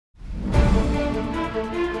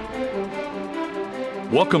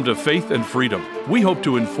Welcome to Faith and Freedom. We hope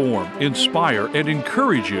to inform, inspire, and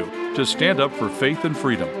encourage you to stand up for faith and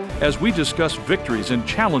freedom as we discuss victories and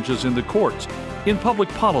challenges in the courts, in public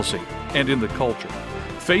policy, and in the culture.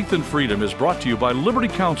 Faith and Freedom is brought to you by Liberty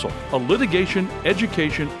Counsel, a litigation,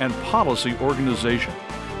 education, and policy organization.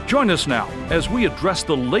 Join us now as we address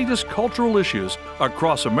the latest cultural issues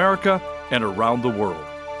across America and around the world.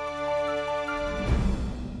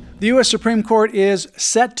 The U.S. Supreme Court is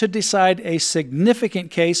set to decide a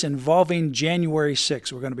significant case involving January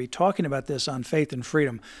 6th. We're going to be talking about this on Faith and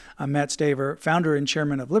Freedom. I'm Matt Staver, founder and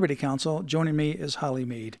chairman of Liberty Counsel. Joining me is Holly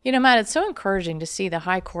Mead. You know, Matt, it's so encouraging to see the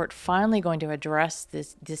High Court finally going to address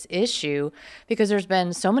this issue, because there's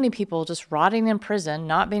been so many people just rotting in prison,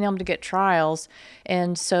 not being able to get trials.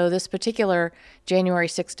 And so this particular January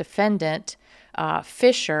 6th defendant,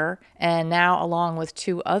 Fisher, and now along with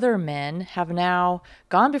two other men, have now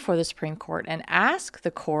gone before the Supreme Court and asked the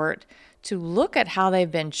court to look at how they've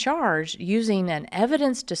been charged using an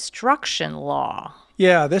evidence destruction law.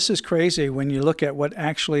 Yeah, this is crazy when you look at what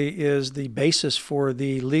actually is the basis for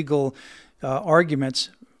the legal arguments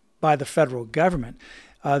by the federal government.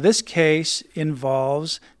 This case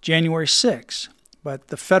involves January 6th, but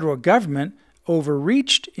the federal government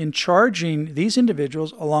overreached in charging these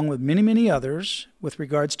individuals, along with many, many others, with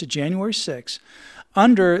regards to January 6th,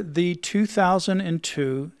 under the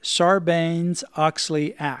 2002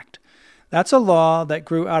 Sarbanes-Oxley Act. That's a law that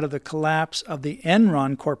grew out of the collapse of the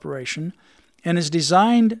Enron Corporation and is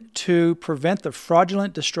designed to prevent the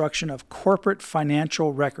fraudulent destruction of corporate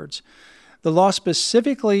financial records. The law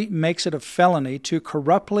specifically makes it a felony to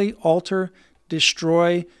corruptly alter,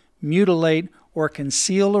 destroy, mutilate, or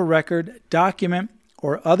conceal a record, document,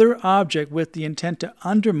 or other object with the intent to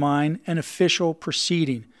undermine an official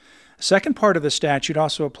proceeding. The second part of the statute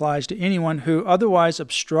also applies to anyone who otherwise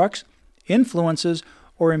obstructs, influences,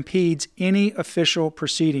 or impedes any official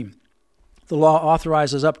proceeding. The law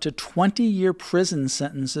authorizes up to 20-year prison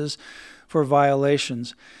sentences for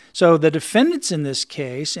violations. So the defendants in this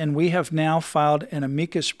case, and we have now filed an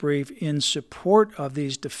amicus brief in support of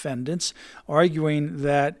these defendants, arguing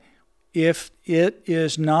that if it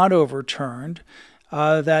is not overturned,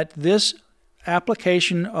 that this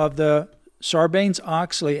application of the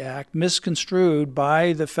Sarbanes-Oxley Act, misconstrued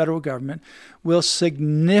by the federal government, will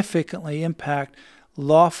significantly impact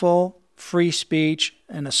lawful free speech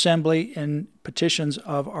and assembly and petitions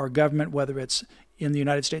of our government, whether it's in the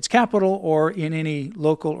United States Capitol or in any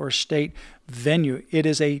local or state venue. It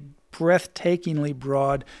is a breathtakingly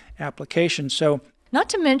broad application. So, not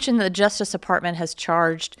to mention that the Justice Department has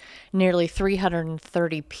charged nearly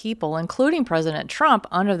 330 people, including President Trump,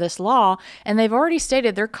 under this law, and they've already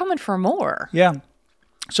stated they're coming for more. Yeah.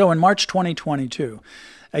 So in March 2022,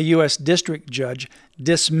 a U.S. district judge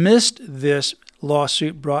dismissed this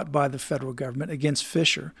lawsuit brought by the federal government against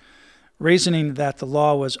Fisher, reasoning that the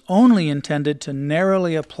law was only intended to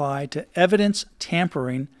narrowly apply to evidence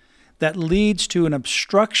tampering that leads to an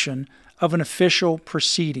obstruction of an official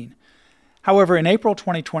proceeding. However, in April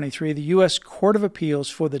 2023, the U.S. Court of Appeals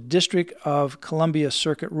for the District of Columbia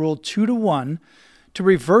Circuit ruled 2-1 to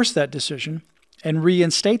reverse that decision and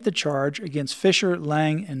reinstate the charge against Fisher,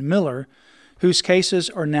 Lang, and Miller, whose cases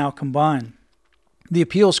are now combined. The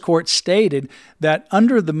appeals court stated that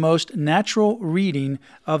under the most natural reading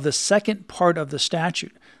of the second part of the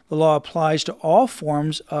statute, the law applies to all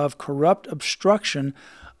forms of corrupt obstruction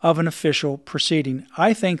of an official proceeding.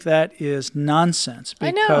 I think that is nonsense,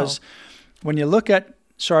 because when you look at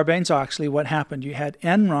Sarbanes-Oxley, what happened? You had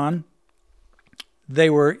Enron. They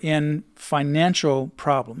were in financial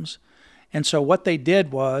problems. And so what they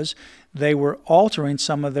did was they were altering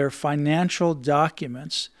some of their financial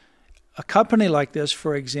documents. A company like this,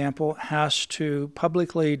 for example, has to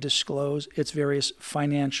publicly disclose its various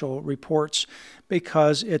financial reports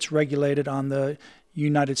because it's regulated on the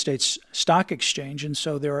United States Stock Exchange. And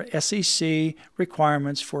so there are SEC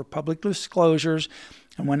requirements for public disclosures.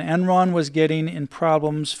 And when Enron was getting in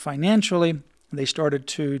problems financially, they started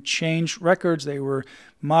to change records. They were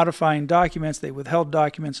modifying documents. They withheld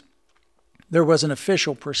documents. There was an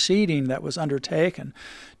official proceeding that was undertaken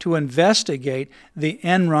to investigate the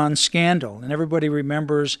Enron scandal. And everybody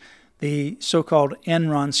remembers the so-called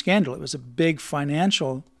Enron scandal. It was a big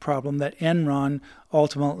financial problem that Enron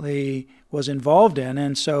ultimately was involved in.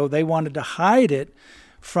 And so they wanted to hide it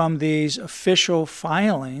from these official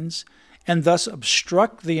filings and thus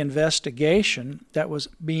obstruct the investigation that was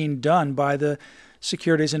being done by the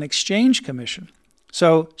Securities and Exchange Commission.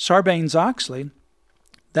 So Sarbanes-Oxley,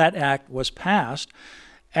 that act was passed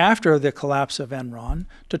after the collapse of Enron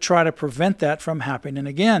to try to prevent that from happening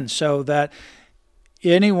again, so that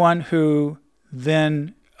anyone who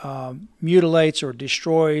then mutilates or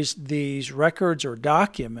destroys these records or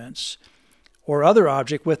documents or other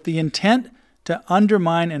object with the intent to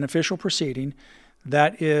undermine an official proceeding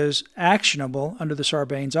that is actionable under the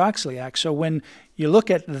Sarbanes-Oxley Act. So when you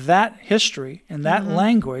look at that history and that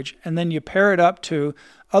language, and then you pair it up to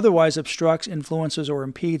otherwise obstructs, influences, or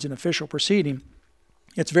impedes an official proceeding,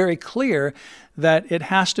 it's very clear that it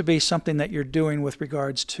has to be something that you're doing with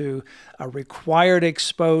regards to a required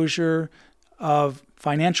exposure of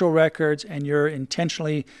financial records, and you're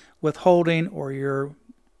intentionally withholding or you're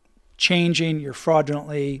changing, you're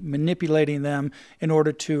fraudulently manipulating them in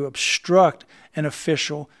order to obstruct an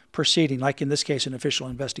official proceeding, like in this case, an official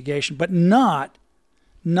investigation, but not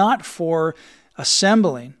for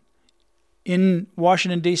assembling in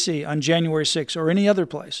Washington, D.C. on January 6th or any other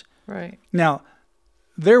place. Right. Now,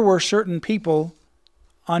 there were certain people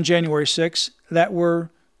on January 6th that were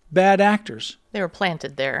bad actors. They were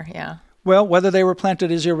planted there, yeah. Well, whether they were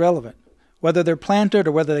planted is irrelevant. Whether they're planted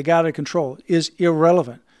or whether they got out of control is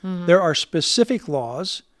irrelevant. There are specific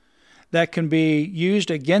laws that can be used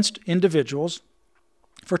against individuals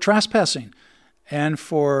for trespassing and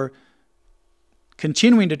for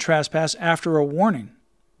continuing to trespass after a warning.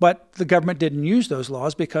 But the government didn't use those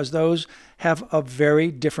laws because those have a very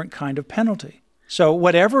different kind of penalty. So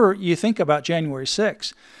whatever you think about January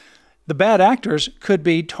 6th, the bad actors could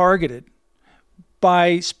be targeted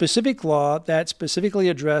by specific law that specifically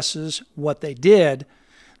addresses what they did.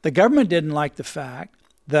 The government didn't like the fact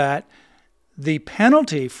that the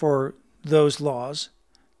penalty for those laws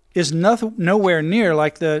is nowhere near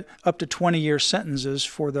like the up to 20-year sentences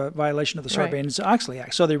for the violation of the Sarbanes-Oxley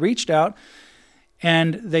Act. So they reached out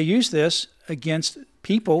and they used this against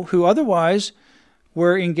people who otherwise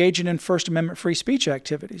were engaging in First Amendment free speech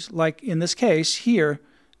activities, like in this case here,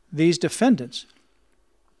 these defendants.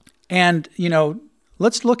 And,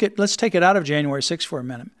 let's take it out of January 6th for a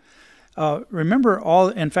minute.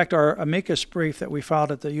 Remember in fact, our amicus brief that we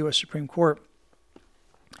filed at the U.S. Supreme Court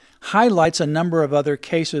highlights a number of other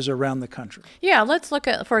cases around the country. Yeah, let's look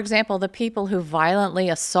at, for example, the people who violently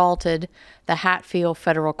assaulted the Hatfield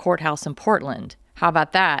Federal Courthouse in Portland. How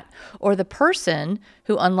about that? Or the person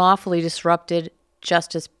who unlawfully disrupted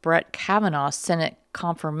Justice Brett Kavanaugh's Senate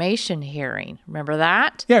confirmation hearing. Remember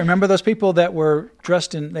that? Yeah, remember those people that were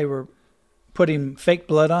they were putting fake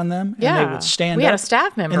blood on them, and they would stand up. We had a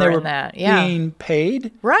staff member and they were in that. being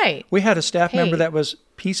paid. Right. We had a staff member that was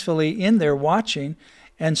peacefully in there watching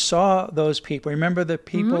and saw those people. Remember the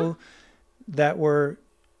people that were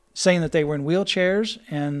saying that they were in wheelchairs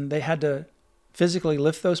and they had to physically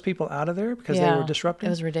lift those people out of there because they were disrupting?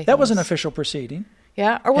 It was ridiculous. That was an official proceeding.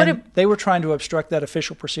 Yeah. Or they were trying to obstruct that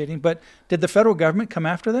official proceeding, but did the federal government come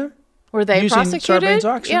after them? Were they using prosecuted?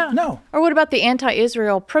 Sarbanes-Oxley? Yeah. No. Or what about the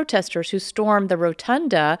anti-Israel protesters who stormed the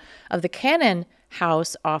rotunda of the Cannon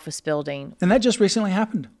House office building? And that just recently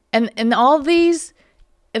happened. And all these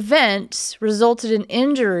events resulted in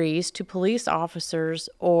injuries to police officers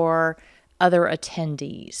or other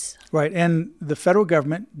attendees. Right. And the federal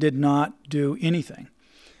government did not do anything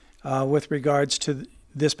with regards to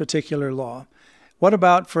this particular law. What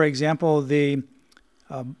about, for example, the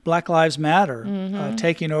Black Lives Matter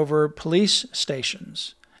taking over police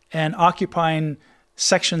stations and occupying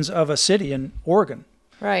sections of a city in Oregon?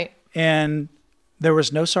 Right. And there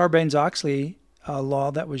was no Sarbanes-Oxley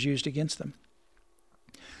law that was used against them.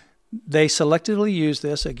 They selectively used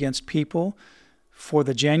this against people for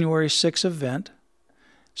the January 6th event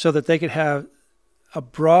so that they could have a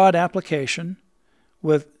broad application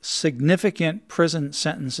with significant prison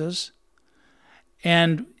sentences.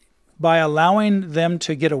 And by allowing them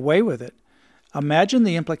to get away with it, imagine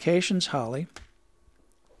the implications, Holly,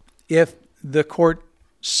 if the court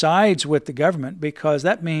sides with the government, because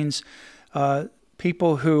that means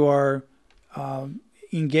people who are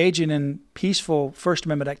engaging in peaceful First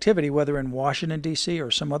Amendment activity, whether in Washington, D.C.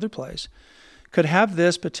 or some other place, could have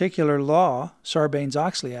this particular law,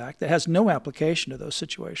 Sarbanes-Oxley Act, that has no application to those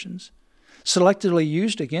situations, selectively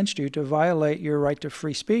used against you to violate your right to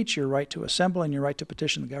free speech, your right to assemble, and your right to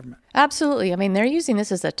petition the government. Absolutely. I mean, they're using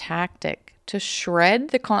this as a tactic to shred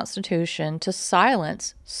the Constitution, to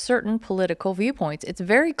silence certain political viewpoints. It's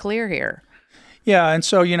very clear here. Yeah, and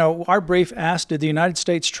so, our brief asked, did the United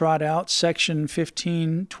States trot out Section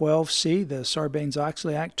 1512C, the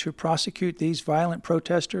Sarbanes-Oxley Act, to prosecute these violent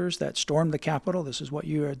protesters that stormed the Capitol? This is what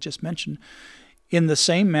you had just mentioned. In the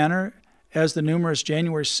same manner as the numerous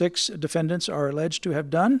January 6 defendants are alleged to have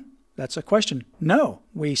done? That's a question. No,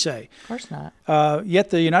 we say. Of course not. Yet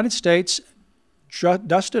the United States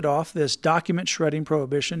dusted off this document shredding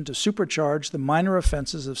prohibition to supercharge the minor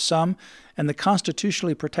offenses of some and the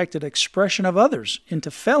constitutionally protected expression of others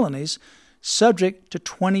into felonies subject to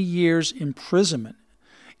 20 years imprisonment.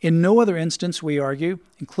 In no other instance, we argue,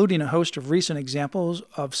 including a host of recent examples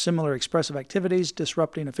of similar expressive activities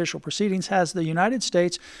disrupting official proceedings, has the United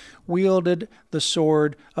States wielded the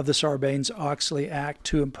sword of the Sarbanes-Oxley Act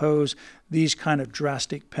to impose these kind of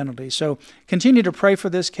drastic penalties. So continue to pray for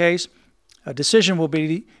this case. A decision will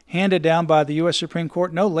be handed down by the U.S. Supreme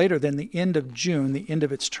Court no later than the end of June, the end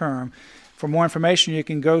of its term. For more information, you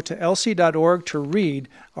can go to lc.org to read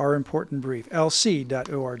our important brief,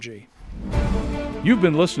 lc.org. You've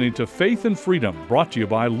been listening to Faith and Freedom, brought to you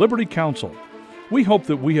by Liberty Counsel. We hope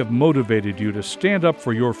that we have motivated you to stand up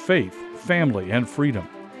for your faith, family, and freedom.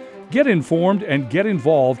 Get informed and get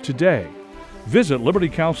involved today. Visit Liberty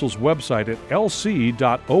Counsel's website at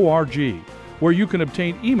lc.org, where you can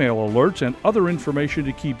obtain email alerts and other information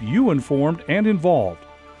to keep you informed and involved.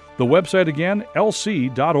 The website again,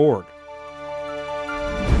 lc.org.